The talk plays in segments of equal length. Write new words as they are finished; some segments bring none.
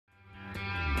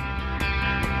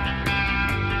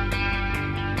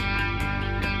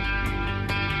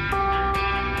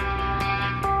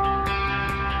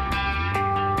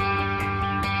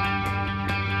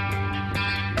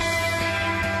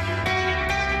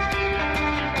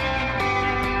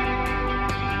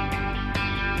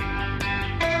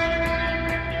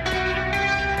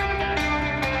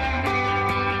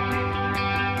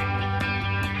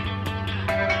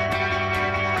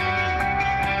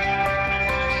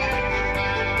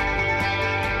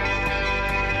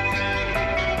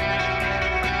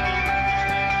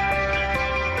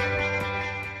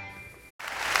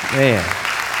Man.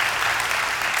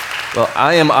 Well,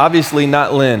 I am obviously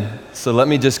not Lynn, so let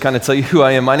me just kind of tell you who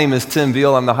I am. My name is Tim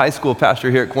Veal. I'm the high school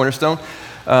pastor here at Cornerstone.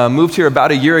 Moved here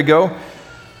about a year ago.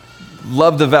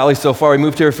 Love the Valley so far. We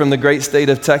moved here from the great state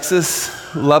of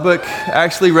Texas, Lubbock,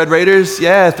 actually, Red Raiders.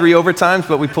 Yeah, 3 overtimes,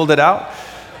 but we pulled it out.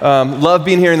 Love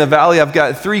being here in the Valley. I've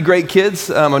got 3 great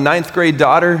kids. A 9th grade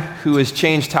daughter who has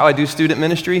changed how I do student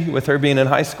ministry with her being in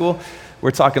high school. We're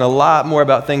talking a lot more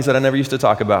about things that I never used to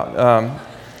talk about.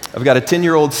 I've got a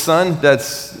 10-year-old son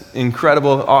that's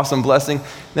incredible, awesome blessing.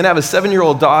 Then I have a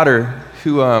 7-year-old daughter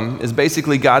who is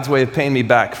basically God's way of paying me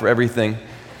back for everything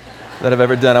that I've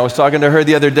ever done. I was talking to her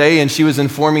the other day, and she was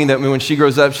informing that when she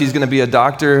grows up, she's going to be a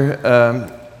doctor,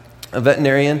 a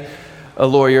veterinarian, a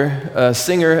lawyer, a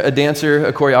singer, a dancer,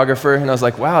 a choreographer. And I was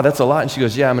like, wow, that's a lot. And she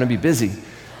goes, yeah, I'm going to be busy.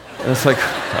 And it's like,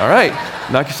 all right,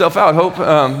 knock yourself out, Hope.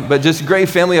 But just great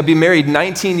family. I'll be married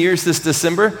 19 years this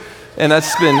December. And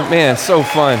that's been, man, so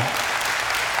fun.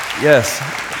 Yes.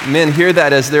 Men, hear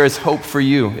that as there is hope for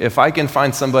you. If I can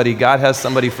find somebody, God has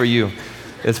somebody for you.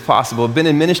 It's possible. I've been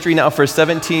in ministry now for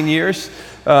 17 years.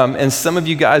 And some of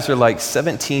you guys are like,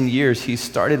 17 years? He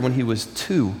started when he was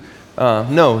 2.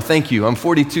 No, thank you. I'm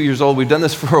 42 years old. We've done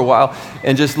this for a while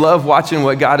and just love watching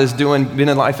what God is doing, been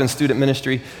in life and student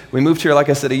ministry. We moved here, like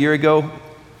I said, a year ago.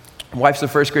 Wife's a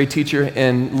first grade teacher,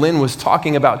 and Lynn was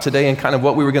talking about today and kind of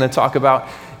what we were going to talk about.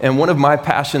 And one of my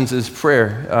passions is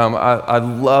prayer. I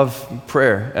love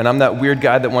prayer, and I'm that weird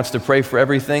guy that wants to pray for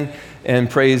everything and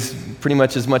prays pretty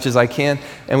much as I can.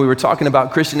 And we were talking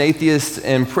about Christian atheists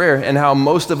and prayer and how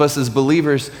most of us as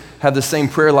believers have the same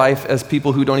prayer life as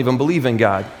people who don't even believe in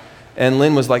God. And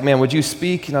Lynn was like, man, would you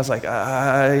speak? And I was like,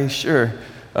 sure.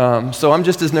 So I'm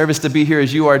just as nervous to be here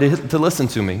as you are to listen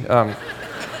to me.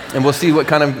 And we'll see what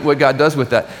God does with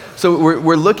that. So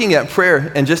we're looking at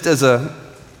prayer and just as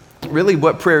really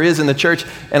what prayer is in the church.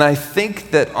 And I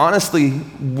think that honestly,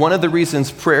 one of the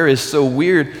reasons prayer is so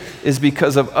weird is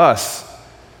because of us.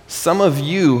 Some of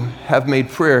you have made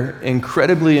prayer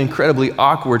incredibly, incredibly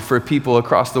awkward for people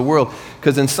across the world.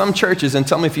 Because in some churches, and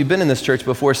tell me if you've been in this church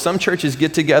before, some churches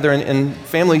get together in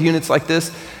family units like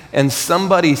this, and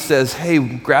somebody says, hey,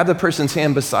 grab the person's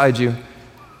hand beside you,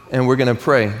 and we're going to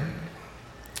pray.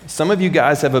 Some of you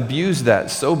guys have abused that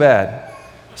so bad.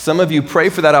 Some of you pray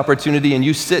for that opportunity and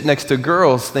you sit next to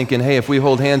girls thinking, hey, if we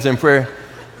hold hands in prayer,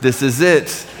 this is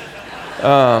it.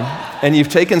 And you've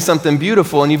taken something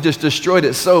beautiful and you've just destroyed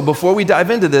it. So before we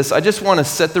dive into this, I just want to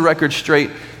set the record straight.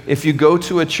 If you go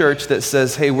to a church that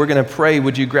says, hey, we're going to pray,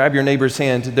 would you grab your neighbor's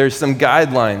hand? There's some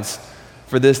guidelines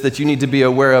for this that you need to be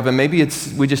aware of. And maybe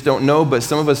we just don't know, but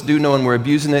some of us do know and we're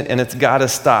abusing it, and it's got to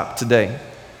stop today.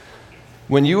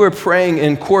 When you are praying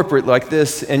in corporate like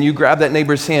this and you grab that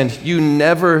neighbor's hand, you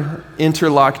never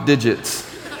interlock digits,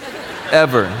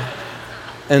 ever,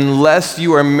 unless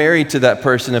you are married to that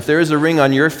person. If there is a ring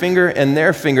on your finger and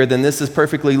their finger, then this is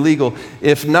perfectly legal.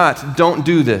 If not, don't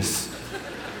do this.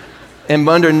 And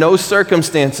under no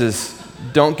circumstances,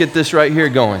 don't get this right here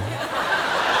going.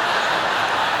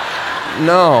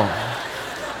 No,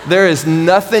 there is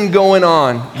nothing going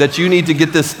on that you need to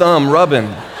get this thumb rubbing.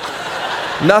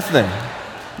 Nothing.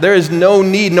 There is no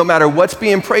need, no matter what's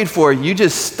being prayed for, you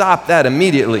just stop that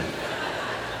immediately.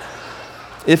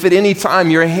 If at any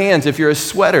time your hands, if you're a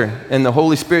sweater and the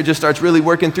Holy Spirit just starts really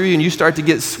working through you and you start to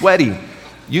get sweaty,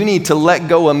 you need to let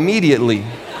go immediately.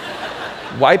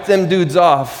 Wipe them dudes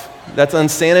off. That's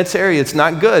unsanitary. It's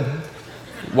not good.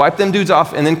 Wipe them dudes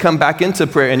off and then come back into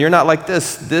prayer. And you're not like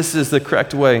this. This is the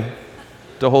correct way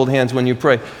to hold hands when you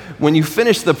pray. When you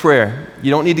finish the prayer,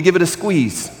 you don't need to give it a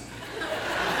squeeze.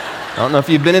 I don't know if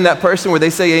you've been in that person where they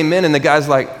say amen and the guy's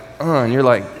like, and you're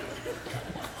like,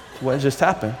 what just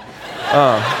happened?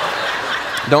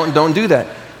 Don't do that.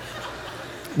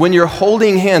 When you're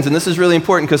holding hands, and this is really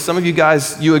important because some of you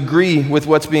guys, you agree with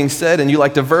what's being said and you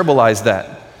like to verbalize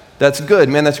that. That's good,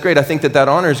 man, that's great. I think that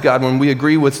honors God when we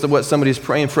agree with what somebody's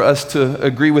praying for us to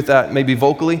agree with that, maybe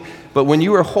vocally. But when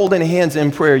you are holding hands in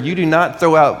prayer, you do not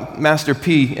throw out Master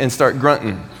P and start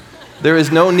grunting. There is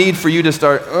no need for you to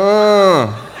start,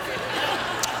 oh,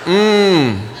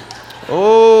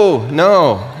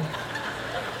 no.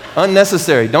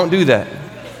 Unnecessary. Don't do that.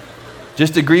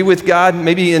 Just agree with God,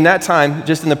 maybe in that time,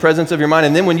 just in the presence of your mind.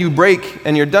 And then when you break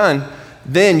and you're done,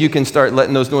 then you can start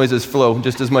letting those noises flow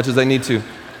just as much as they need to.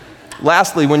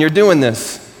 Lastly, when you're doing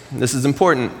this is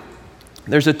important,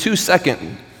 there's a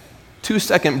 2-second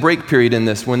break period in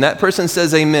this. When that person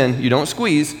says amen, you don't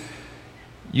squeeze.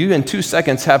 You in 2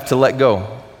 seconds have to let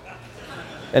go.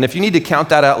 And if you need to count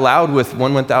that out loud with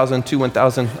 1 1,000, 2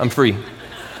 1,000, I'm free.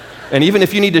 And even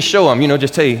if you need to show them,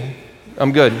 just hey,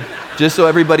 I'm good. Just so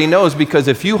everybody knows, because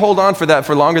if you hold on for that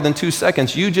for longer than 2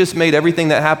 seconds, you just made everything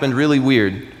that happened really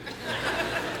weird.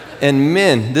 And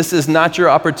men, this is not your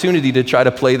opportunity to try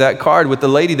to play that card with the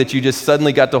lady that you just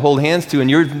suddenly got to hold hands to,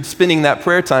 and you're spending that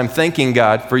prayer time thanking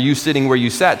God for you sitting where you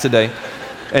sat today.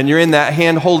 And you're in that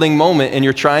hand-holding moment, and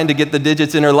you're trying to get the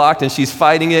digits interlocked, and she's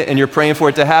fighting it, and you're praying for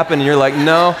it to happen, and you're like,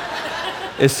 no.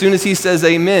 As soon as he says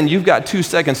amen, you've got 2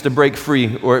 seconds to break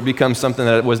free, or it becomes something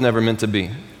that it was never meant to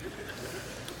be.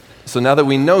 So now that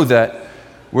we know that,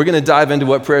 we're going to dive into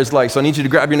what prayer is like. So I need you to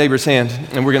grab your neighbor's hand,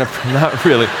 and we're going to, not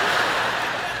really.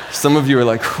 Some of you are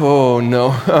like, oh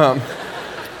no.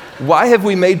 Why have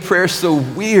we made prayer so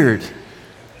weird?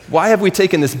 Why have we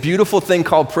taken this beautiful thing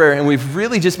called prayer and we've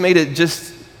really just made it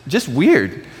just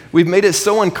weird? We've made it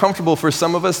so uncomfortable for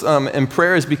some of us, and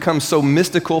prayer has become so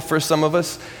mystical for some of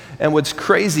us. And what's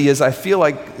crazy is I feel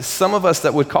like some of us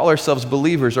that would call ourselves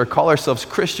believers or call ourselves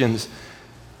Christians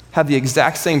have the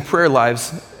exact same prayer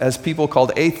lives as people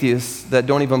called atheists that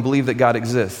don't even believe that God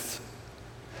exists.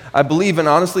 I believe and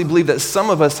honestly believe that some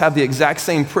of us have the exact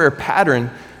same prayer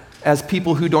pattern as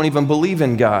people who don't even believe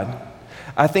in God.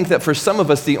 I think that for some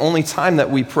of us, the only time that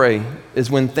we pray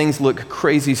is when things look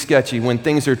crazy sketchy, when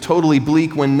things are totally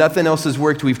bleak, when nothing else has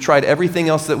worked. We've tried everything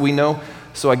else that we know,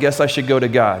 so I guess I should go to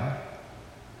God.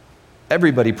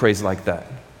 Everybody prays like that.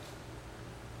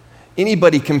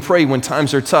 Anybody can pray when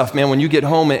times are tough, man. When you get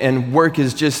home and work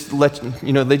is just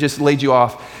they just laid you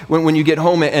off. When you get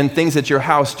home and things at your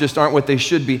house just aren't what they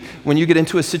should be. When you get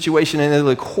into a situation and they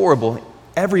look horrible,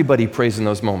 everybody prays in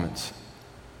those moments.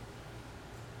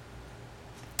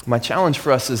 My challenge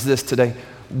for us is this today.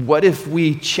 What if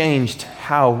we changed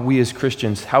how we as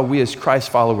Christians, how we as Christ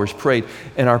followers prayed,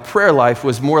 and our prayer life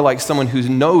was more like someone who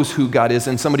knows who God is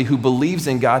and somebody who believes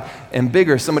in God, and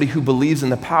bigger, somebody who believes in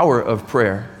the power of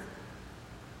prayer,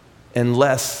 and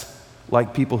less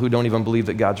like people who don't even believe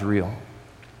that God's real.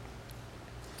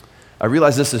 I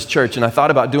realized this is church, and I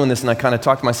thought about doing this, and I kind of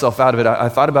talked myself out of it. I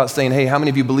thought about saying, hey, how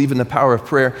many of you believe in the power of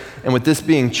prayer? And with this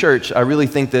being church, I really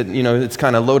think that, it's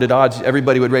kind of loaded odds.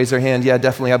 Everybody would raise their hand, yeah,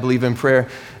 definitely I believe in prayer,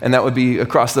 and that would be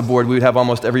across the board. We would have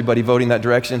almost everybody voting that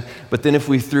direction. But then if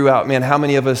we threw out, man, how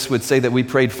many of us would say that we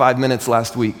prayed 5 minutes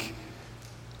last week?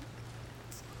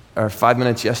 Or 5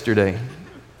 minutes yesterday?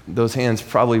 Those hands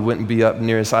probably wouldn't be up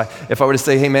near as high. If I were to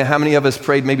say, hey man, how many of us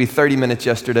prayed maybe 30 minutes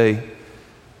yesterday?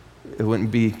 It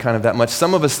wouldn't be kind of that much.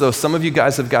 Some of us though, some of you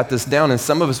guys have got this down, and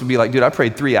some of us would be like, dude, I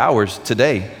prayed 3 hours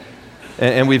today.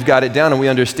 And we've got it down and we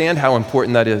understand how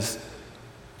important that is.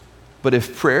 But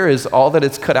if prayer is all that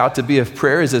it's cut out to be, if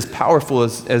prayer is as powerful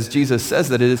as Jesus says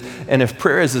that it is, and if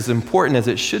prayer is as important as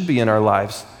it should be in our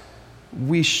lives,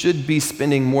 we should be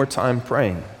spending more time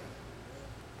praying.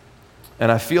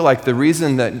 And I feel like the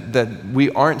reason that we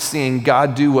aren't seeing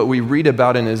God do what we read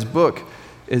about in his book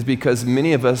is because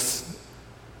many of us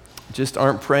just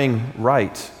aren't praying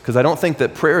right. Because I don't think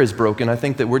that prayer is broken. I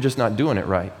think that we're just not doing it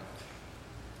right.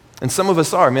 And some of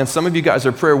us are, man. Some of you guys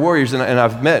are prayer warriors, and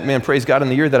I've met, man, praise God, in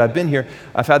the year that I've been here,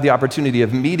 I've had the opportunity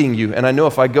of meeting you. And I know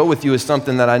if I go with you as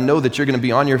something that I know that you're going to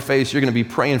be on your face, you're going to be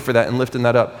praying for that and lifting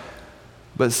that up.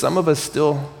 But some of us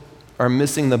still are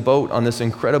missing the boat on this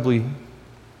incredibly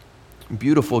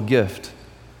beautiful gift.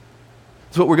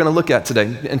 That's what we're going to look at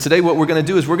today. And today what we're going to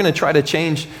do is we're going to try to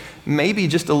change maybe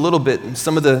just a little bit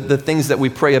some of the things that we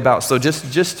pray about. So just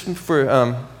for,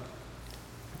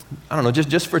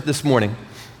 just for this morning,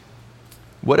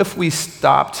 what if we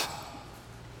stopped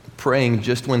praying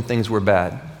just when things were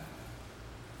bad?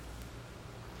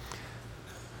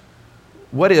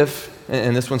 What if,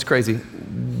 and this one's crazy,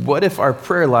 what if our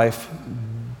prayer life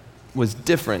was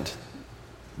different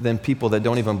than people that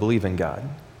don't even believe in God?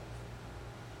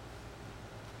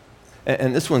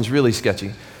 And this one's really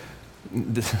sketchy.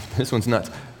 This one's nuts.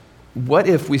 What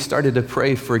if we started to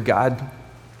pray for God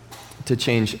to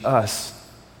change us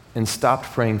and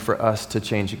stopped praying for us to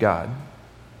change God?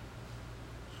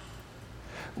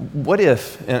 What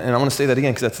if, and I want to say that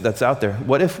again because that's out there,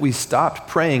 what if we stopped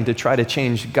praying to try to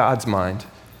change God's mind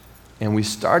and we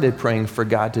started praying for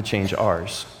God to change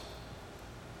ours?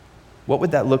 What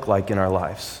would that look like in our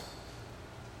lives?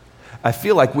 I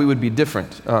feel like we would be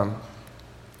different.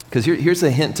 Because here's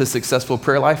a hint to successful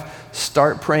prayer life.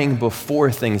 Start praying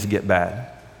before things get bad.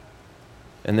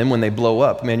 And then when they blow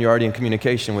up, man, you're already in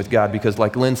communication with God. Because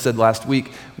like Lynn said last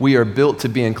week, we are built to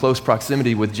be in close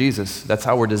proximity with Jesus. That's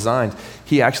how we're designed.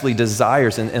 He actually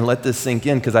desires, and let this sink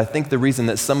in, because I think the reason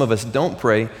that some of us don't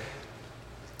pray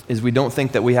is we don't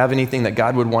think that we have anything that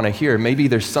God would want to hear. Maybe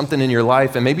there's something in your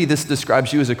life, and maybe this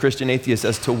describes you as a Christian atheist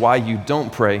as to why you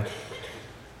don't pray.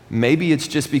 Maybe it's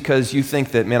just because you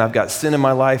think that, man, I've got sin in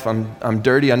my life, I'm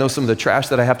dirty, I know some of the trash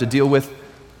that I have to deal with,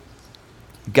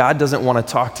 God doesn't want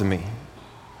to talk to me.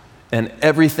 And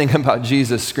everything about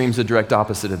Jesus screams the direct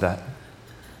opposite of that.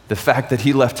 The fact that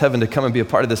he left heaven to come and be a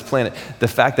part of this planet, the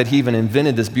fact that he even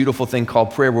invented this beautiful thing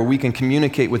called prayer where we can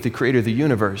communicate with the creator of the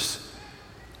universe.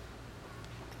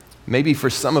 Maybe for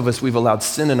some of us, we've allowed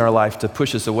sin in our life to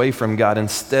push us away from God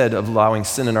instead of allowing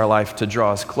sin in our life to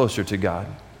draw us closer to God.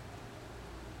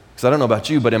 Because I don't know about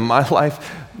you, but in my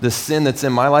life, the sin that's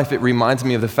in my life, it reminds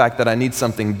me of the fact that I need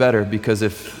something better, because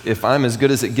if I'm as good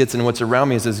as it gets and what's around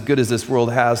me is as good as this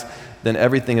world has, then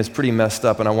everything is pretty messed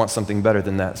up and I want something better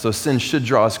than that. So sin should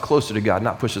draw us closer to God,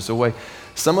 not push us away.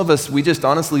 Some of us, we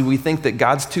think that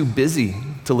God's too busy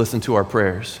to listen to our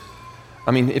prayers.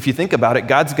 I mean, if you think about it,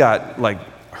 God's got like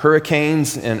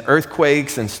hurricanes and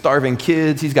earthquakes and starving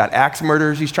kids. He's got axe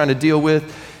murders he's trying to deal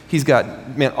with. He's got,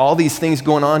 all these things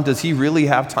going on. Does he really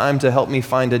have time to help me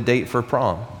find a date for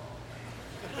prom?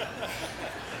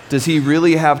 Does he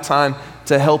really have time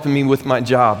to help me with my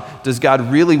job? Does God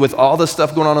really, with all the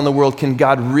stuff going on in the world, can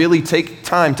God really take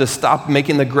time to stop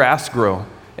making the grass grow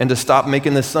and to stop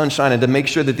making the sun shine and to make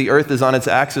sure that the earth is on its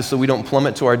axis so we don't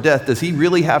plummet to our death? Does he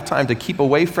really have time to keep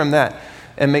away from that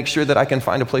and make sure that I can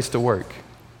find a place to work?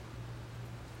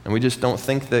 And we just don't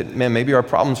think that, maybe our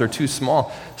problems are too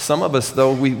small. Some of us,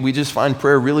 though, we just find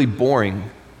prayer really boring.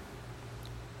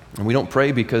 And we don't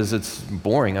pray because it's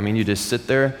boring. I mean, you just sit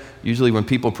there. Usually when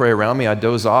people pray around me, I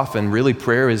doze off, and really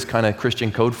prayer is kind of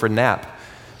Christian code for nap.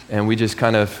 And we just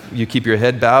you keep your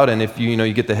head bowed, and if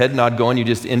you get the head nod going, you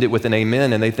just end it with an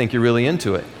amen, and they think you're really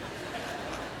into it.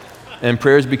 And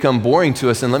prayers become boring to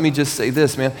us. And let me just say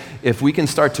this, if we can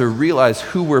start to realize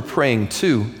who we're praying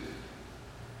to,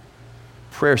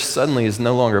 prayer suddenly is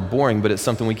no longer boring, but it's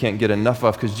something we can't get enough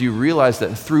of, because you realize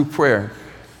that through prayer,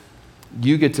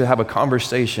 you get to have a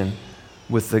conversation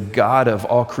with the God of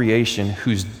all creation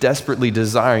who's desperately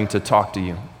desiring to talk to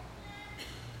you.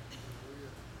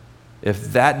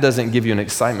 If that doesn't give you an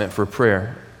excitement for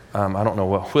prayer, I don't know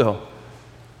what will.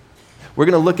 We're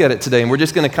going to look at it today, and we're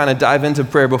just going to kind of dive into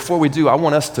prayer. Before we do, I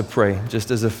want us to pray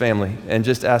just as a family and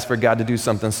just ask for God to do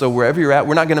something. So wherever you're at,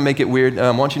 we're not going to make it weird.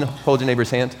 Why don't you hold your neighbor's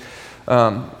hand?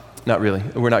 Not really.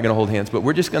 We're not going to hold hands, but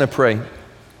we're just going to pray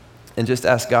and just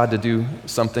ask God to do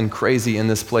something crazy in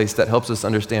this place that helps us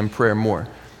understand prayer more.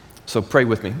 So pray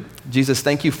with me. Jesus,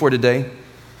 thank you for today.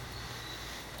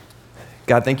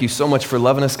 God, thank you so much for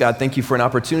loving us. God, thank you for an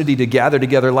opportunity to gather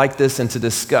together like this and to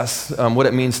discuss what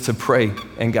it means to pray.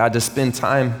 And God, to spend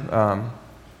time,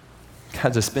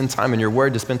 in your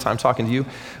word, to spend time talking to you.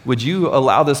 Would you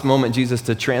allow this moment, Jesus,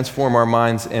 to transform our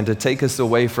minds and to take us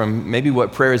away from maybe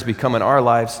what prayer has become in our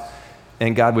lives?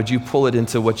 And God, would you pull it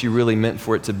into what you really meant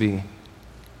for it to be?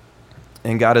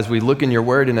 And God, as we look in your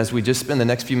word and as we just spend the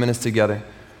next few minutes together,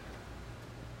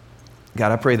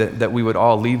 God, I pray that we would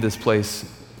all leave this place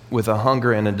with a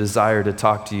hunger and a desire to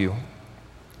talk to you.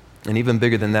 And even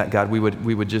bigger than that, God, we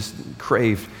would just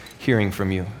crave hearing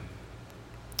from you.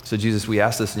 So Jesus, we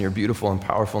ask this in your beautiful and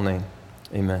powerful name.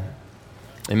 Amen.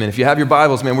 Amen. If you have your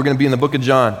Bibles, we're going to be in the book of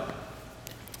John.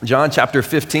 John chapter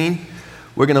 15.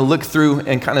 We're going to look through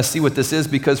and kind of see what this is,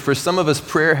 because for some of us,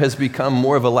 prayer has become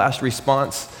more of a last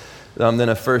response than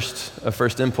a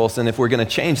first impulse. And if we're going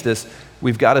to change this,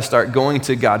 we've got to start going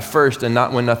to God first and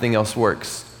not when nothing else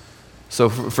works. So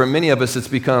for many of us, it's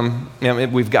become,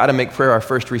 we've got to make prayer our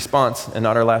first response and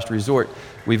not our last resort.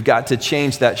 We've got to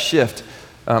change that shift.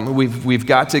 We've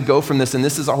got to go from this, and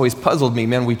this has always puzzled me,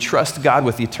 we trust God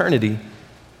with eternity.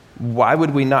 Why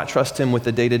would we not trust him with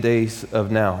the day-to-days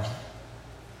of now?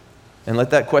 And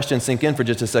let that question sink in for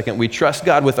just a second. We trust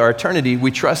God with our eternity. We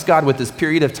trust God with this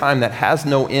period of time that has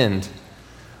no end.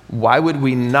 Why would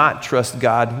we not trust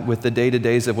God with the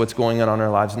day-to-days of what's going on in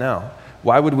our lives now?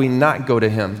 Why would we not go to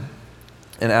him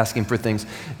and ask him for things?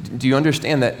 Do you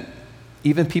understand that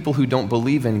even people who don't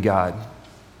believe in God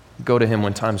go to him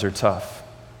when times are tough?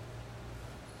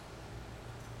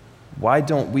 Why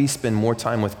don't we spend more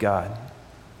time with God?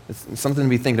 It's something to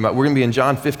be thinking about. We're going to be in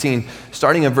John 15,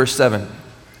 starting in verse 7.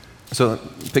 So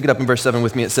pick it up in verse 7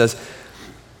 with me. It says,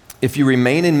 "If you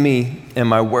remain in me and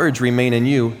my words remain in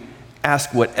you,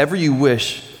 ask whatever you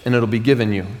wish and it'll be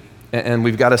given you." And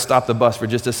we've got to stop the bus for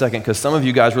just a second, because some of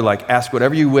you guys were like, ask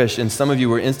whatever you wish, and some of you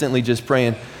were instantly just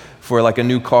praying for like a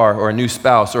new car or a new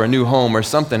spouse or a new home or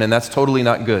something, and that's totally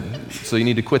not good. So you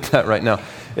need to quit that right now.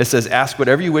 It says, ask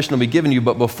whatever you wish and it'll be given you,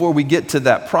 but before we get to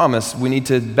that promise, we need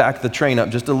to back the train up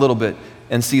just a little bit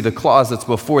and see the clause that's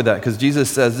before that, because Jesus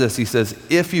says this. He says,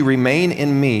 "If you remain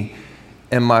in me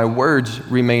and my words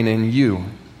remain in you."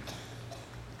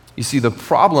 You see, the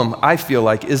problem, I feel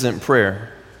like, isn't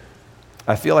prayer.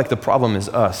 I feel like the problem is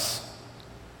us.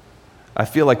 I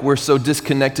feel like we're so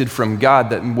disconnected from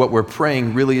God that what we're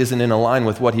praying really isn't in line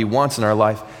with what he wants in our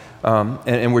life,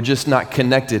 and we're just not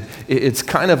connected. It's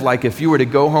kind of like if you were to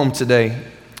go home today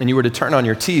and you were to turn on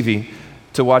your TV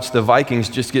to watch the Vikings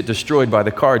just get destroyed by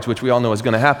the Cards, which we all know is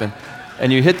going to happen,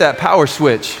 and you hit that power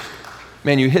switch,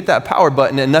 man, you hit that power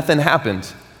button and nothing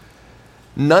happened.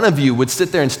 None of you would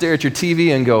sit there and stare at your TV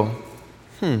and go,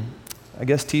 I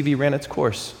guess TV ran its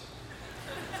course.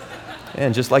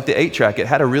 And just like the 8-track, it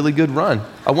had a really good run.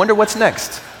 I wonder what's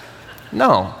next.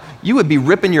 No, you would be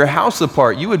ripping your house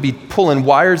apart. You would be pulling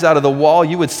wires out of the wall.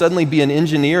 You would suddenly be an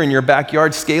engineer in your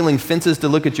backyard scaling fences to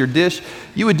look at your dish.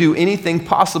 You would do anything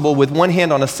possible with one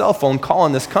hand on a cell phone,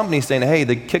 calling this company saying, hey,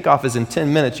 the kickoff is in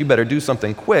 10 minutes. You better do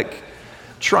something quick.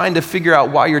 Trying to figure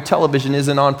out why your television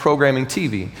isn't on programming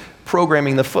TV,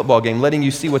 programming the football game, letting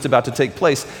you see what's about to take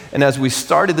place. And as we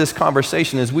started this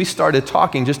conversation, as we started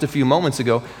talking just a few moments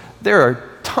ago, there are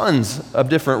tons of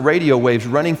different radio waves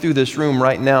running through this room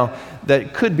right now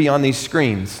that could be on these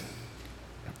screens,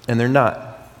 and they're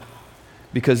not,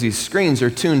 because these screens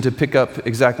are tuned to pick up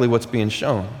exactly what's being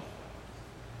shown.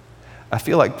 I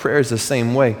feel like prayer is the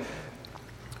same way.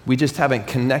 We just haven't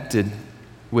connected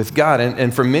with God,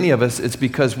 and for many of us, it's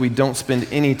because we don't spend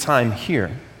any time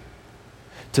here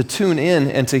to tune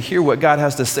in and to hear what God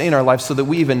has to say in our life so that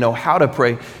we even know how to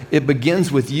pray. It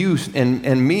begins with you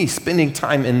and me spending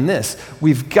time in this.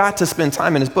 We've got to spend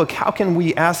time in his book. How can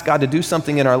we ask God to do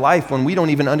something in our life when we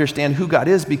don't even understand who God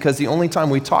is, because the only time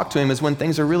we talk to him is when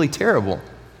things are really terrible?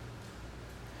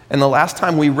 And the last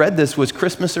time we read this was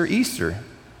Christmas or Easter.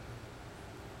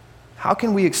 How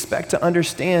can we expect to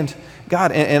understand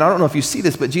God? And I don't know if you see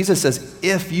this, but Jesus says,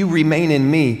 if you remain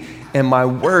in me and my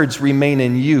words remain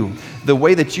in you. The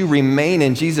way that you remain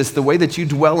in Jesus, the way that you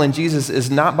dwell in Jesus is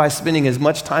not by spending as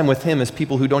much time with him as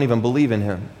people who don't even believe in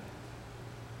him.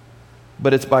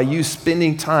 But it's by you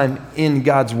spending time in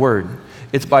God's word.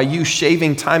 It's by you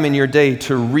shaving time in your day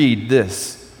to read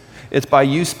this. It's by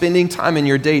you spending time in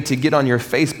your day to get on your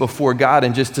face before God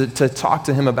and just to talk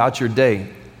to him about your day.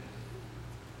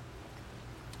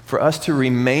 For us to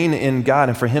remain in God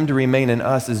and for him to remain in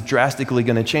us is drastically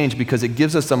going to change, because it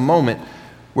gives us a moment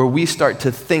where we start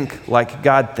to think like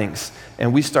God thinks,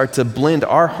 and we start to blend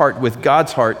our heart with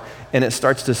God's heart, and it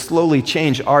starts to slowly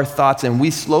change our thoughts, and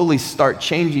we slowly start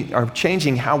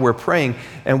changing how we're praying,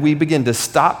 and we begin to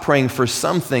stop praying for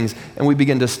some things, and we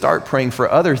begin to start praying for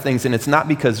other things. And it's not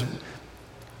because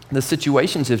the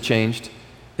situations have changed,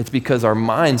 it's because our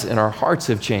minds and our hearts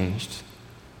have changed.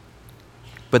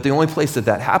 But the only place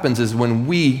that happens is when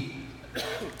we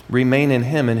remain in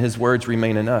him and his words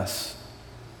remain in us.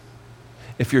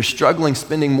 If you're struggling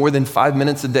spending more than 5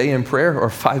 minutes a day in prayer or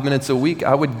 5 minutes a week,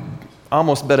 I would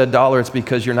almost bet $1 it's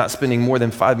because you're not spending more than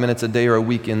 5 minutes a day or a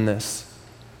week in this.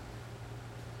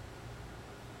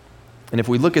 And if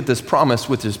we look at this promise,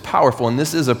 which is powerful, and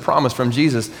this is a promise from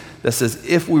Jesus that says,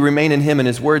 if we remain in him and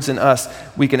his words in us,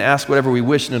 we can ask whatever we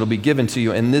wish and it'll be given to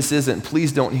you. And this isn't,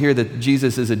 please don't hear that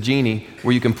Jesus is a genie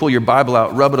where you can pull your Bible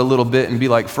out, rub it a little bit, and be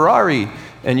like, Ferrari,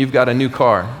 and you've got a new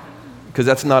car. Because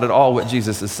that's not at all what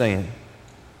Jesus is saying.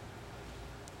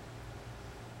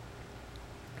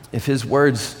 If his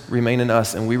words remain in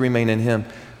us and we remain in him,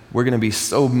 we're going to be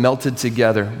so melted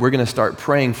together. We're going to start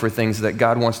praying for things that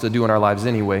God wants to do in our lives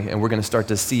anyway, and we're going to start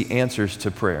to see answers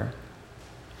to prayer.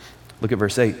 Look at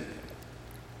verse 8.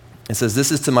 It says, this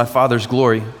is to my Father's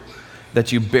glory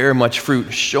that you bear much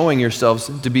fruit, showing yourselves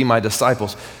to be my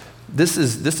disciples. This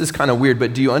is kind of weird,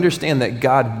 but do you understand that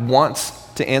God wants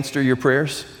to answer your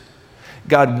prayers?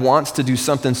 God wants to do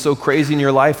something so crazy in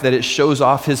your life that it shows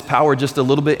off his power just a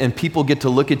little bit, and people get to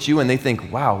look at you and they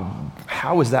think, wow,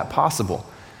 how is that possible?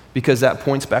 Because that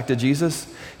points back to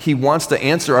Jesus. He wants to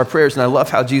answer our prayers, and I love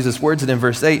how Jesus words it in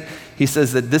verse 8. He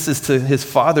says that this is to his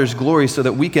Father's glory so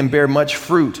that we can bear much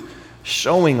fruit,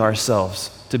 showing ourselves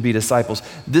to be disciples.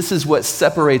 This is what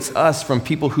separates us from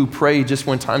people who pray just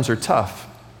when times are tough.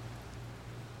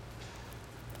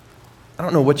 I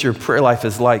don't know what your prayer life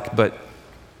is like, but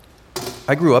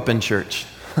I grew up in church.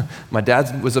 My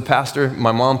dad was a pastor.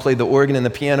 My mom played the organ and the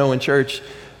piano in church.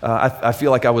 I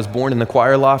feel like I was born in the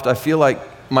choir loft. I feel like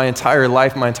my entire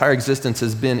life, my entire existence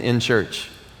has been in church.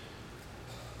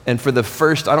 And for the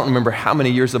first, I don't remember how many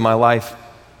years of my life,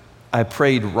 I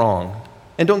prayed wrong.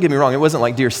 And don't get me wrong, it wasn't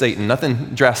like Dear Satan,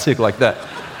 nothing drastic like that.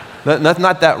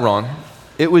 Not that wrong.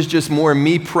 It was just more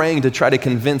me praying to try to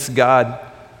convince God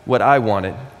what I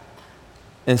wanted,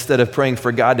 instead of praying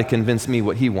for God to convince me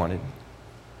what he wanted.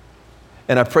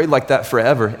 And I prayed like that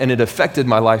forever, and it affected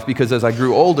my life, because as I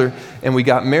grew older and we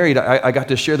got married, I got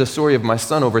to share the story of my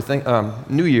son over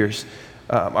New Year's.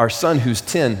 Our son, who's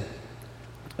 10,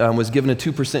 was given a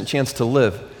 2% chance to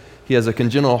live. He has a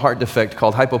congenital heart defect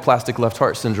called hypoplastic left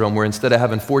heart syndrome, where instead of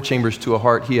having 4 chambers to a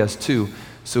heart, he has 2.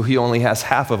 So he only has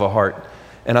half of a heart.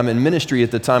 And I'm in ministry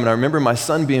at the time, and I remember my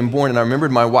son being born, and I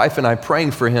remembered my wife and I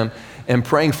praying for him and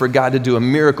praying for God to do a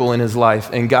miracle in his life.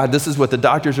 And God, this is what the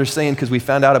doctors are saying, because we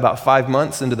found out about 5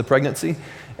 months into the pregnancy,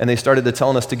 and they started to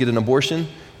telling us to get an abortion,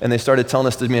 and they started telling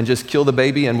us to, man, just kill the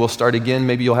baby and we'll start again.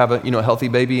 Maybe you'll have a healthy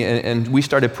baby. And we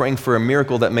started praying for a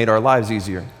miracle that made our lives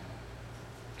easier.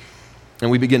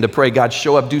 And we begin to pray, God,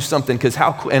 show up, do something, because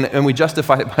and we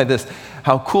justify it by this,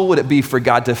 how cool would it be for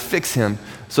God to fix him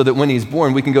so that when he's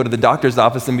born, we can go to the doctor's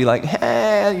office and be like,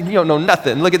 hey, you don't know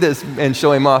nothing, look at this, and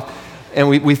show him off. And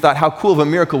we thought, how cool of a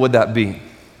miracle would that be?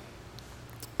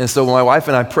 And so my wife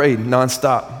and I prayed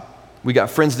nonstop. We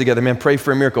got friends together, man, pray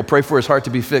for a miracle, pray for his heart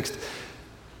to be fixed.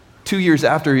 2 years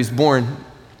after he's born,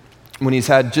 when he's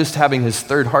having his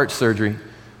 3rd heart surgery,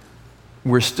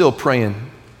 we're still praying,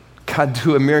 God,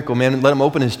 do a miracle, man. Let him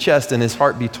open his chest and his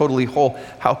heart be totally whole.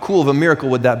 How cool of a miracle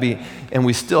would that be? And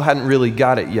we still hadn't really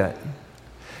got it yet.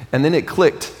 And then it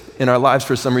clicked in our lives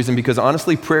for some reason, because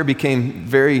honestly, prayer became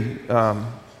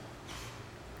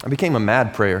I became a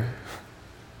mad prayer.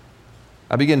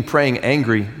 I began praying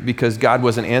angry because God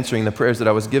wasn't answering the prayers that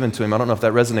I was given to him. I don't know if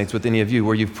that resonates with any of you,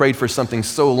 where you've prayed for something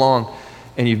so long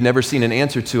and you've never seen an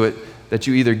answer to it, that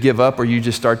you either give up or you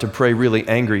just start to pray really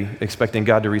angry, expecting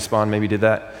God to respond maybe to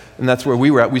that. And that's where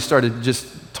we were at. We started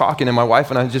just talking, and my wife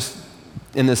and I just,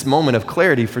 in this moment of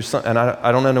clarity and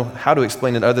I don't know how to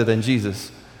explain it other than Jesus,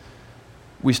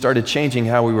 we started changing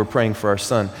how we were praying for our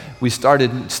son. We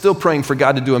started still praying for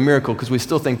God to do a miracle, because we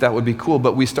still think that would be cool,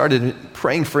 but we started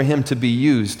praying for him to be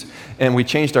used. And we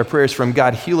changed our prayers from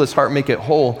God, heal his heart, make it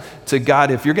whole, to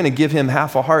God, if you're going to give him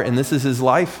half a heart and this is his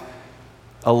life,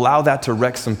 allow that to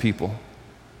wreck some people.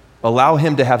 Allow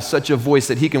him to have such a voice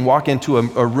that he can walk into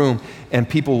a room and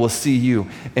people will see you.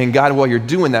 And God, while you're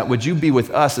doing that, would you be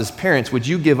with us as parents? Would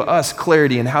you give us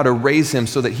clarity in how to raise him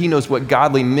so that he knows what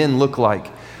godly men look like,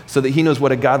 so that he knows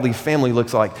what a godly family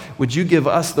looks like? Would you give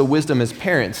us the wisdom as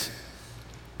parents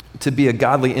to be a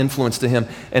godly influence to him,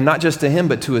 and not just to him,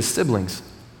 but to his siblings?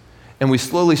 And we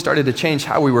slowly started to change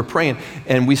how we were praying,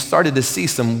 and we started to see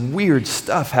some weird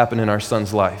stuff happen in our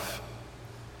son's life.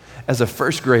 As a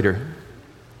 1st grader,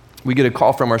 we get a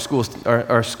call from our school,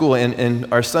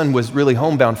 and our son was really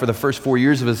homebound for the first 4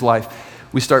 years of his life.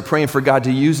 We start praying for God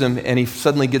to use him, and he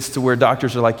suddenly gets to where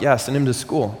doctors are like, yeah, send him to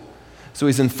school. So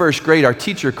he's in 1st grade. Our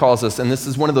teacher calls us, and this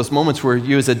is one of those moments where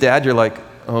you as a dad, you're like,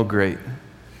 oh, great.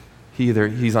 Either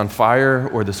he's on fire,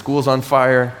 or the school's on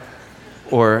fire,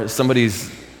 or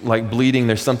somebody's like bleeding,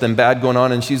 there's something bad going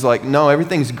on. And she's like, no,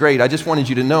 everything's great. I just wanted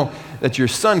you to know that your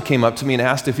son came up to me and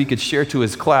asked if he could share to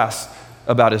his class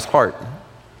about his heart.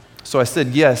 So I said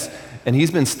yes, and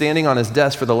he's been standing on his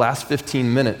desk for the last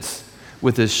 15 minutes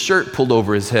with his shirt pulled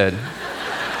over his head,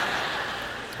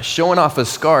 showing off a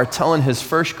scar, telling his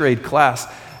 1st grade class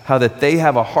how that they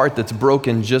have a heart that's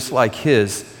broken just like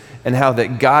his, and how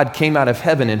that God came out of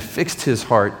heaven and fixed his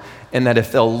heart, and that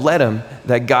if they'll let him,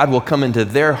 that God will come into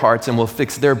their hearts and will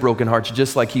fix their broken hearts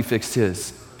just like he fixed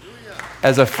his.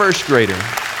 As a 1st grader,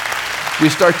 we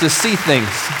start to see things.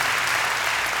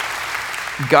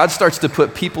 God starts to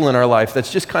put people in our life.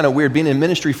 That's just kind of weird. Being in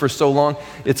ministry for so long,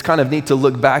 it's kind of neat to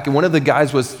look back. And one of the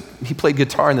guys he played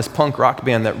guitar in this punk rock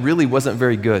band that really wasn't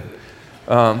very good.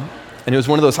 And it was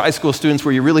one of those high school students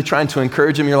where you're really trying to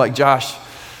encourage him. You're like, Josh,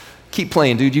 keep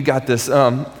playing, dude, you got this.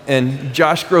 And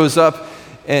Josh grows up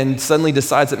and suddenly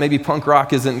decides that maybe punk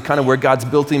rock isn't kind of where God's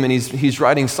built him, and he's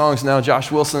writing songs now.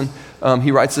 Josh Wilson,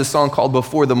 he writes this song called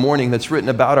Before the Morning that's written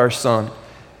about our son.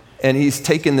 And he's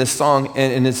taken this song,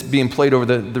 and it's being played over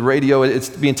the radio. It's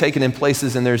being taken in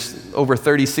places, and there's over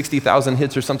 60,000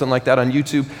 hits or something like that on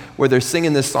YouTube, where they're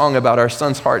singing this song about our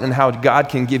son's heart and how God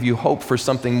can give you hope for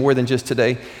something more than just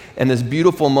today. And this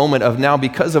beautiful moment of now,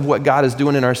 because of what God is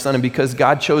doing in our son, and because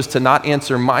God chose to not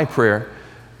answer my prayer,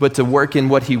 but to work in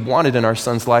what he wanted in our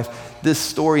son's life, this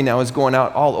story now is going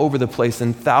out all over the place,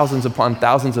 and thousands upon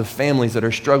thousands of families that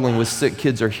are struggling with sick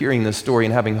kids are hearing this story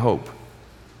and having hope.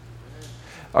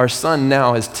 Our son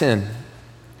now is 10,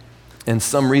 and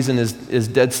some reason is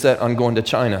dead set on going to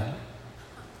China.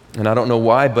 And I don't know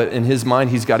why, but in his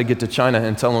mind, he's got to get to China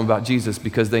and tell them about Jesus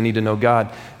because they need to know God.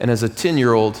 And as a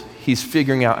 10-year-old, he's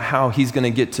figuring out how he's going to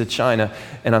get to China.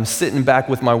 And I'm sitting back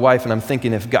with my wife, and I'm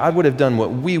thinking, if God would have done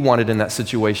what we wanted in that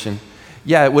situation,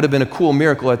 yeah, it would have been a cool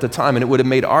miracle at the time, and it would have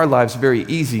made our lives very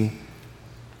easy,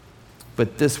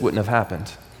 but this wouldn't have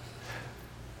happened.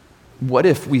 What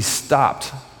if we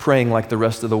stopped praying like the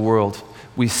rest of the world?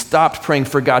 We stopped praying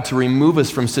for God to remove us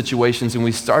from situations, and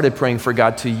we started praying for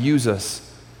God to use us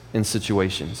in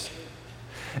situations.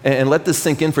 And let this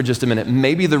sink in for just a minute.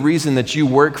 Maybe the reason that you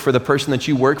work for the person that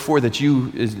you work for, that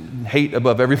you hate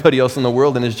above everybody else in the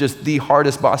world and is just the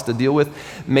hardest boss to deal with,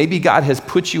 maybe God has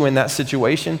put you in that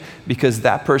situation because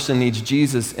that person needs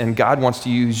Jesus and God wants to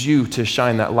use you to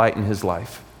shine that light in his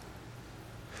life.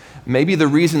 Maybe the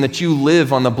reason that you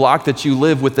live on the block that you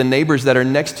live with the neighbors that are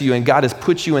next to you, and God has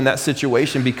put you in that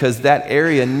situation because that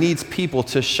area needs people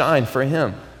to shine for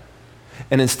him.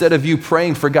 And instead of you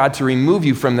praying for God to remove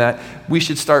you from that, we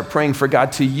should start praying for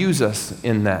God to use us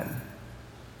in that.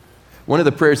 One of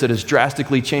the prayers that has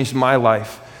drastically changed my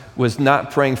life was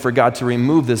not praying for God to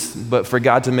remove this, but for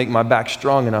God to make my back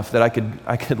strong enough that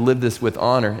I could live this with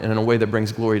honor and in a way that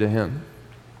brings glory to him.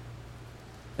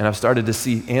 And I've started to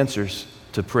see answers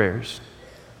to prayers.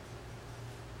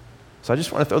 So I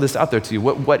just want to throw this out there to you.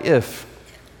 What if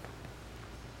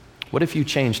you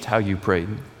changed how you prayed?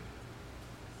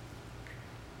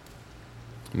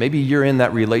 Maybe you're in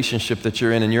that relationship that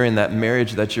you're in and you're in that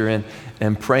marriage that you're in,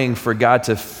 and praying for God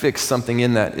to fix something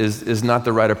in that is not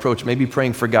the right approach. Maybe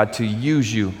praying for God to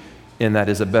use you in that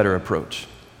is a better approach.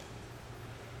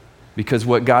 Because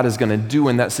what God is going to do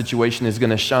in that situation is going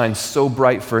to shine so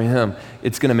bright for him,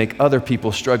 it's going to make other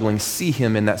people struggling see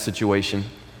him in that situation,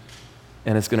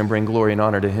 and it's going to bring glory and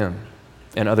honor to him.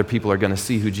 And other people are going to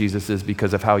see who Jesus is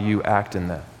because of how you act in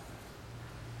that.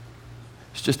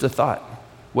 It's just a thought.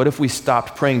 What if we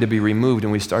stopped praying to be removed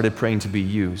and we started praying to be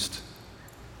used?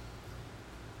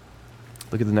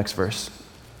 Look at the next verse.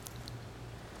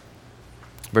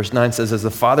 Verse 9 says, "As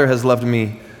the Father has loved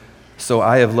me, so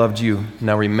I have loved you.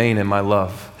 Now remain in my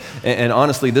love." And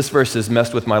honestly, this verse has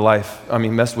messed with my life.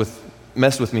 Messed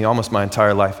with me almost my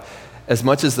entire life. As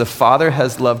much as the Father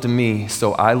has loved me,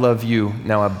 so I love you.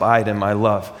 Now abide in my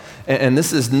love. And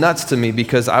this is nuts to me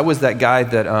because I was that guy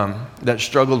that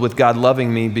struggled with God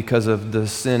loving me because of the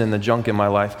sin and the junk in my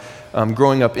life.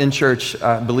 Growing up in church,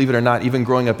 believe it or not, even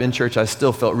growing up in church, I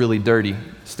still felt really dirty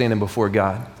standing before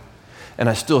God. And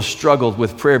I still struggled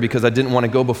with prayer because I didn't want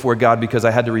to go before God because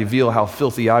I had to reveal how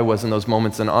filthy I was in those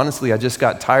moments. And honestly, I just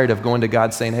got tired of going to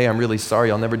God saying, "Hey, I'm really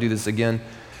sorry, I'll never do this again."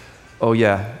 "Oh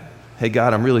yeah. Hey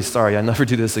God, I'm really sorry, I'll never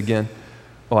do this again."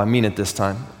 "Oh, I mean it this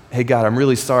time." "Hey God, I'm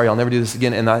really sorry, I'll never do this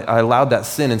again." And I allowed that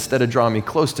sin, instead of drawing me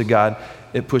close to God,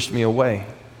 it pushed me away.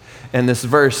 And this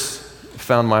verse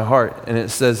found my heart, and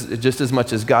it says, "Just as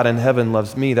much as God in heaven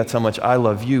loves me, that's how much I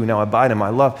love you. Now abide in my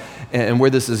love." And where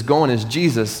this is going is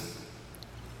Jesus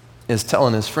is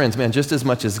telling his friends, man, just as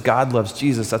much as God loves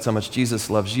Jesus, that's how much Jesus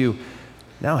loves you.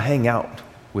 Now hang out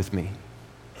with me.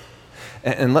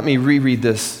 And let me reread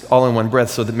this all in one breath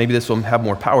so that maybe this will have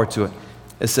more power to it.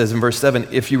 It says in verse 7,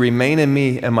 "If you remain in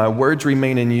me and my words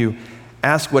remain in you,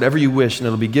 ask whatever you wish and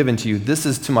it'll be given to you. This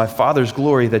is to my Father's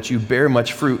glory that you bear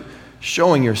much fruit,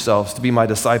 showing yourselves to be my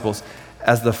disciples.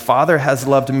 As the Father has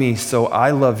loved me, so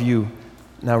I love you.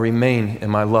 Now remain in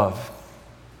my love."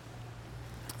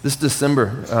 This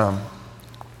December,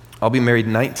 I'll be married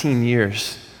 19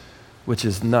 years, which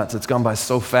is nuts. It's gone by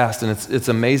so fast, and it's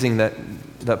amazing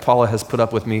that Paula has put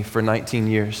up with me for 19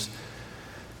 years.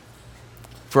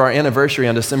 For our anniversary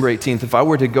on December 18th, if I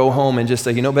were to go home and just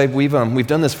say, babe, we've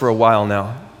done this for a while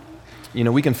now.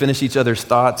 We can finish each other's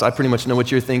thoughts. I pretty much know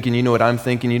what you're thinking. You know what I'm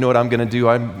thinking. You know what I'm going to do.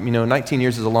 19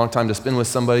 years is a long time to spend with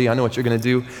somebody. I know what you're going to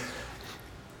do.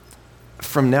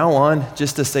 From now on,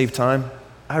 just to save time,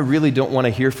 I really don't want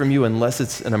to hear from you unless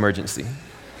it's an emergency.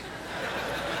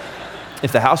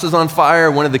 If the house is on fire,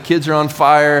 one of the kids are on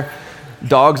fire,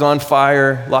 dog's on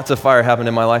fire, lots of fire happened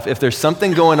in my life. If there's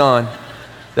something going on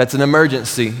that's an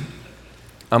emergency,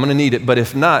 I'm going to need it. But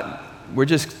if not, we're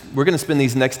going to spend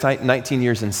these next 19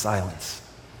 years in silence.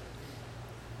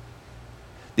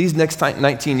 These next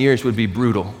 19 years would be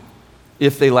brutal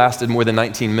if they lasted more than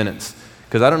 19 minutes.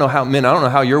 Because I don't know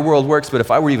how your world works, but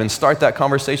if I were to even start that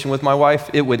conversation with my wife,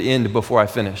 it would end before I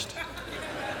finished.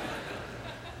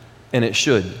 And it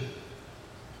should.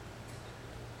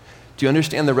 Do you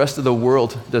understand the rest of the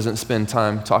world doesn't spend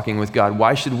time talking with God?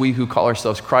 Why should we who call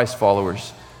ourselves Christ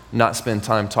followers not spend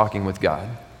time talking with God?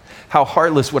 How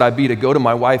heartless would I be to go to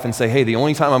my wife and say, "Hey, the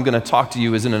only time I'm going to talk to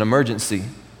you is in an emergency"?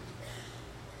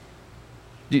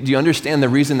 Do you understand the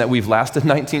reason that we've lasted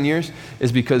 19 years?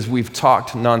 Is because we've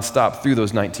talked nonstop through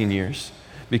those 19 years.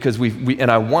 Because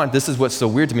this is what's so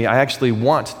weird to me, I actually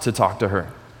want to talk to her.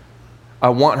 I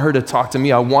want her to talk to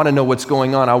me. I want to know what's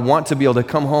going on. I want to be able to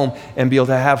come home and be able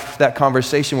to have that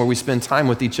conversation where we spend time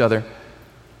with each other.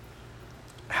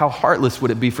 How heartless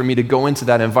would it be for me to go into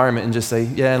that environment and just say,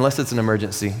 "Yeah, unless it's an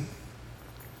emergency."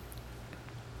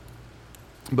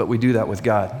 But we do that with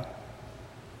God.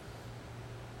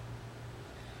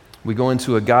 We go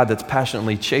into a God that's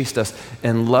passionately chased us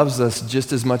and loves us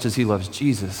just as much as he loves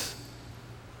Jesus.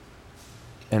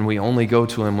 And we only go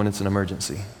to him when it's an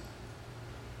emergency.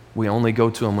 We only go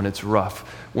to him when it's rough.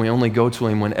 We only go to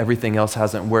him when everything else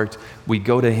hasn't worked. We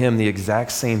go to him the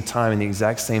exact same time, in the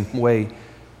exact same way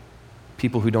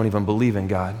people who don't even believe in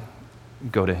God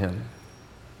go to him.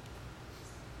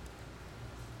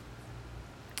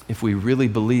 If we really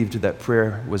believed that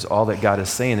prayer was all that God is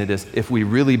saying it is, if we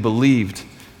really believed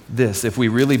this, if we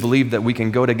really believed that we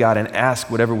can go to God and ask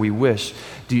whatever we wish,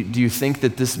 do you think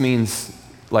that this means,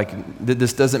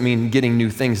 this doesn't mean getting new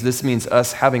things? This means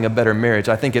us having a better marriage.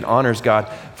 I think it honors God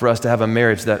for us to have a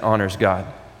marriage that honors God.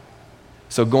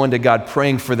 So going to God,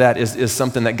 praying for that is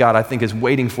something that God, I think, is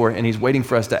waiting for, and he's waiting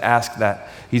for us to ask that.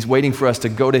 He's waiting for us to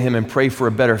go to him and pray for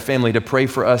a better family, to pray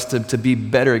for us to be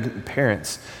better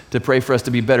parents, to pray for us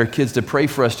to be better kids, to pray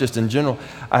for us just in general.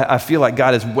 I feel like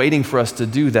God is waiting for us to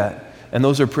do that. And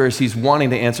those are prayers he's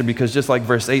wanting to answer, because just like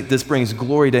verse 8, this brings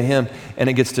glory to him, and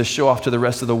it gets to show off to the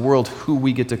rest of the world who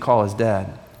we get to call his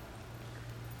dad.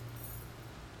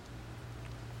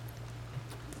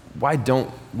 Why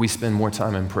don't we spend more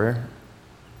time in prayer?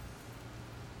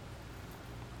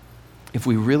 If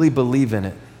we really believe in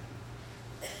it,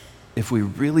 if we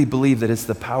really believe that it's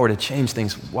the power to change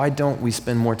things, why don't we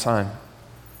spend more time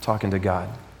talking to God?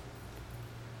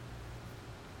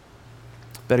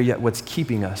 Better yet, what's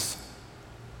keeping us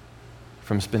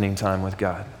from spending time with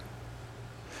God?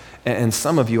 And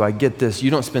some of you, I get this, you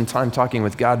don't spend time talking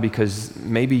with God because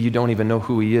maybe you don't even know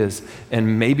who he is.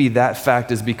 And maybe that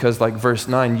fact is because, like verse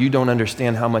 9, you don't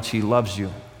understand how much he loves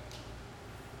you.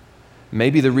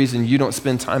 Maybe the reason you don't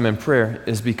spend time in prayer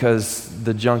is because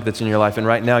the junk that's in your life. And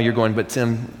right now you're going, but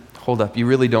Tim, hold up, you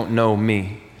really don't know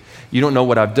me. You don't know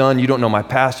what I've done. You don't know my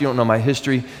past. You don't know my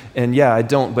history. And yeah, I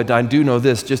don't, but I do know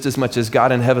this. Just as much as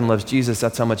God in heaven loves Jesus,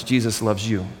 that's how much Jesus loves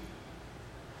you.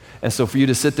 And so for you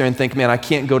to sit there and think, man, I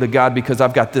can't go to God because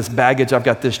I've got this baggage, I've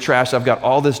got this trash, I've got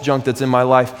all this junk that's in my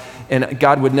life, and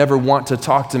God would never want to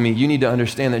talk to me. You need to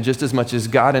understand that just as much as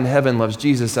God in heaven loves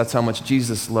Jesus, that's how much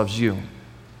Jesus loves you.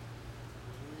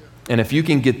 And if you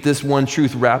can get this one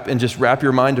truth wrap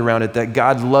your mind around it, that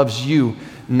God loves you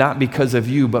not because of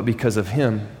you, but because of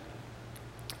him,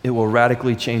 it will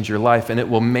radically change your life, and it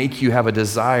will make you have a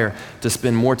desire to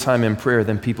spend more time in prayer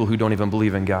than people who don't even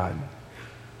believe in God.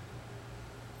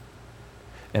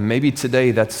 And maybe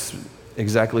today that's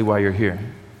exactly why you're here.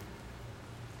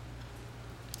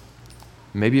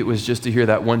 Maybe it was just to hear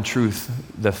that one truth,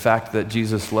 the fact that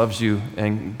Jesus loves you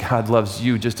and God loves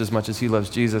you just as much as he loves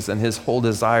Jesus, and his whole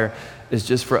desire is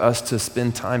just for us to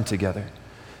spend time together,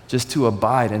 just to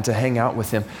abide and to hang out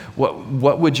with him.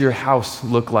 What would your house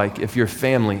look like if your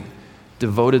family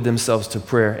devoted themselves to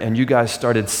prayer and you guys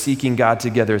started seeking God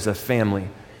together as a family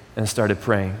and started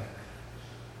praying?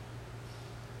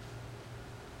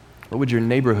 What would your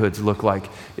neighborhoods look like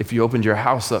if you opened your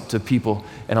house up to people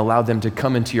and allowed them to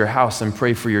come into your house and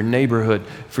pray for your neighborhood,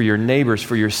 for your neighbors,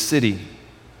 for your city?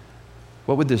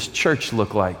 What would this church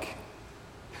look like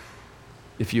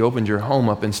if you opened your home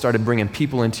up and started bringing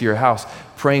people into your house,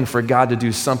 praying for God to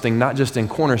do something, not just in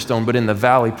Cornerstone, but in the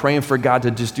valley, praying for God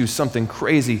to just do something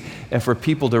crazy and for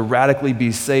people to radically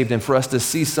be saved and for us to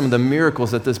see some of the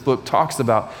miracles that this book talks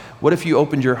about? What if you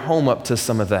opened your home up to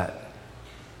some of that?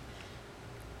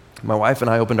 My wife and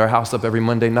I opened our house up every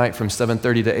Monday night from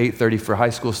 7:30 to 8:30 for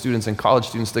high school students and college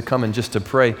students to come and just to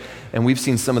pray. And we've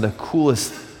seen some of the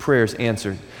coolest prayers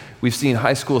answered. We've seen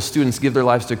high school students give their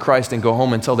lives to Christ and go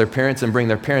home and tell their parents and bring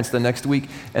their parents the next week,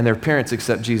 and their parents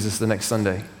accept Jesus the next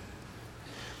Sunday.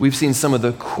 We've seen some of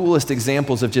the coolest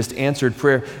examples of just answered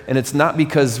prayer, and it's not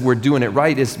because we're doing it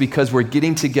right, it's because we're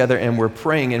getting together and we're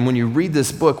praying. And when you read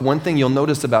this book, one thing you'll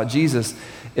notice about Jesus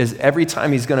is every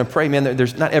time he's going to pray, man,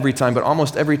 there's not every time, but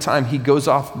almost every time he goes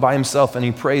off by himself and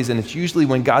he prays, and it's usually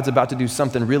when God's about to do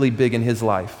something really big in his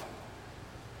life.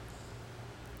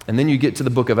 And then you get to the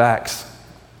book of Acts,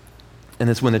 and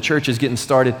it's when the church is getting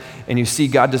started, and you see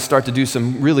God just start to do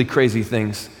some really crazy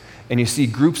things, and you see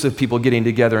groups of people getting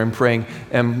together and praying.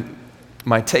 And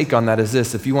my take on that is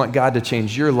this: if you want God to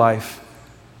change your life,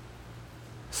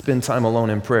 spend time alone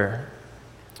in prayer.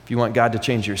 If you want God to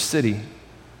change your city,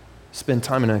 spend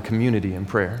time in a community in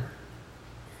prayer.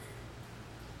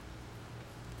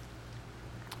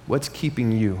 What's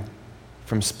keeping you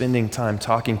from spending time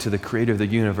talking to the creator of the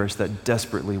universe that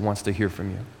desperately wants to hear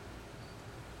from you?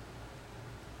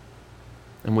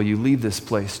 And will you leave this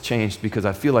place changed? Because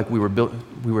I feel like we were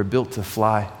built to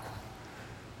fly.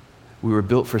 We were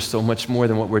built for so much more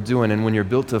than what we're doing. And when you're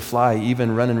built to fly,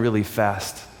 even running really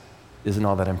fast isn't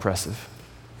all that impressive.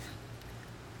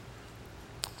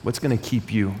 What's going to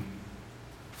keep you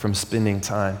from spending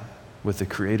time with the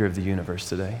creator of the universe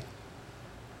today?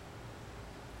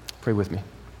 Pray with me.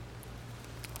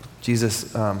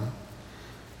 Jesus,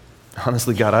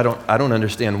 honestly, God, I don't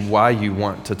understand why you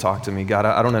want to talk to me. God,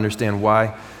 I don't understand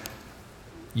why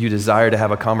you desire to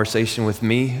have a conversation with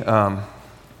me.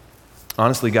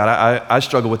 Honestly, God, I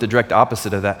struggle with the direct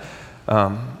opposite of that.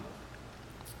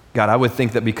 God, I would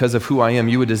think that because of who I am,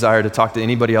 you would desire to talk to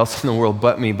anybody else in the world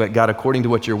but me. But God, according to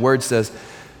what your word says,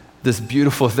 this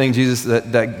beautiful thing, Jesus,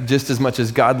 that just as much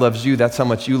as God loves you, that's how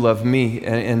much you love me.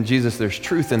 And Jesus, there's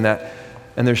truth in that.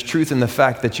 And there's truth in the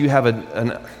fact that you have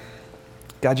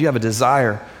God, you have a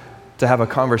desire to have a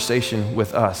conversation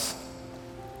with us.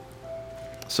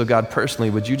 So God, personally,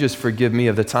 would you just forgive me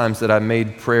of the times that I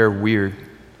made prayer weird?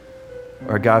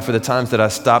 Or God, for the times that I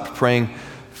stopped praying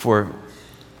for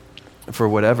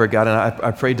whatever, God, and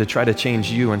I prayed to try to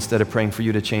change you instead of praying for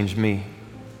you to change me.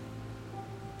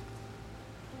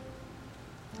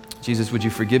 Jesus, would you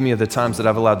forgive me of the times that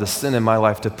I've allowed the sin in my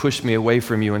life to push me away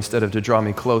from you instead of to draw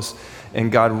me close?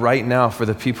 And God, right now, for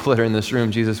the people that are in this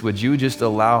room, Jesus, would you just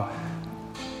allow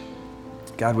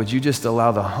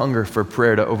the hunger for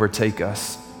prayer to overtake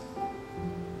us?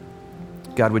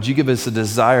 God, would you give us a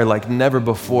desire like never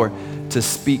before to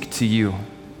speak to you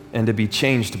and to be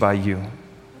changed by you?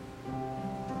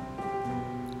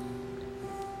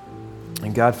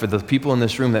 And God, for the people in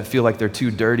this room that feel like they're too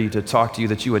dirty to talk to you,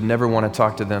 that you would never want to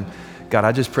talk to them, God,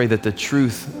 I just pray that the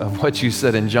truth of what you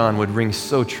said in John would ring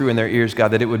so true in their ears, God,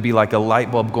 that it would be like a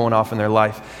light bulb going off in their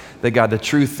life. That God, the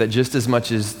truth that just as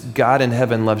much as God in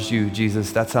heaven loves you,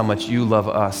 Jesus, that's how much you love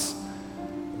us.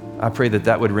 I pray that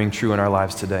that would ring true in our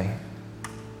lives today.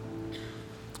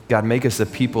 God, make us a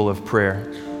people of prayer.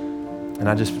 And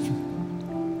I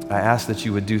ask that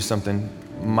you would do something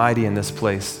mighty in this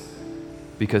place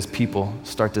because people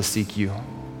start to seek you.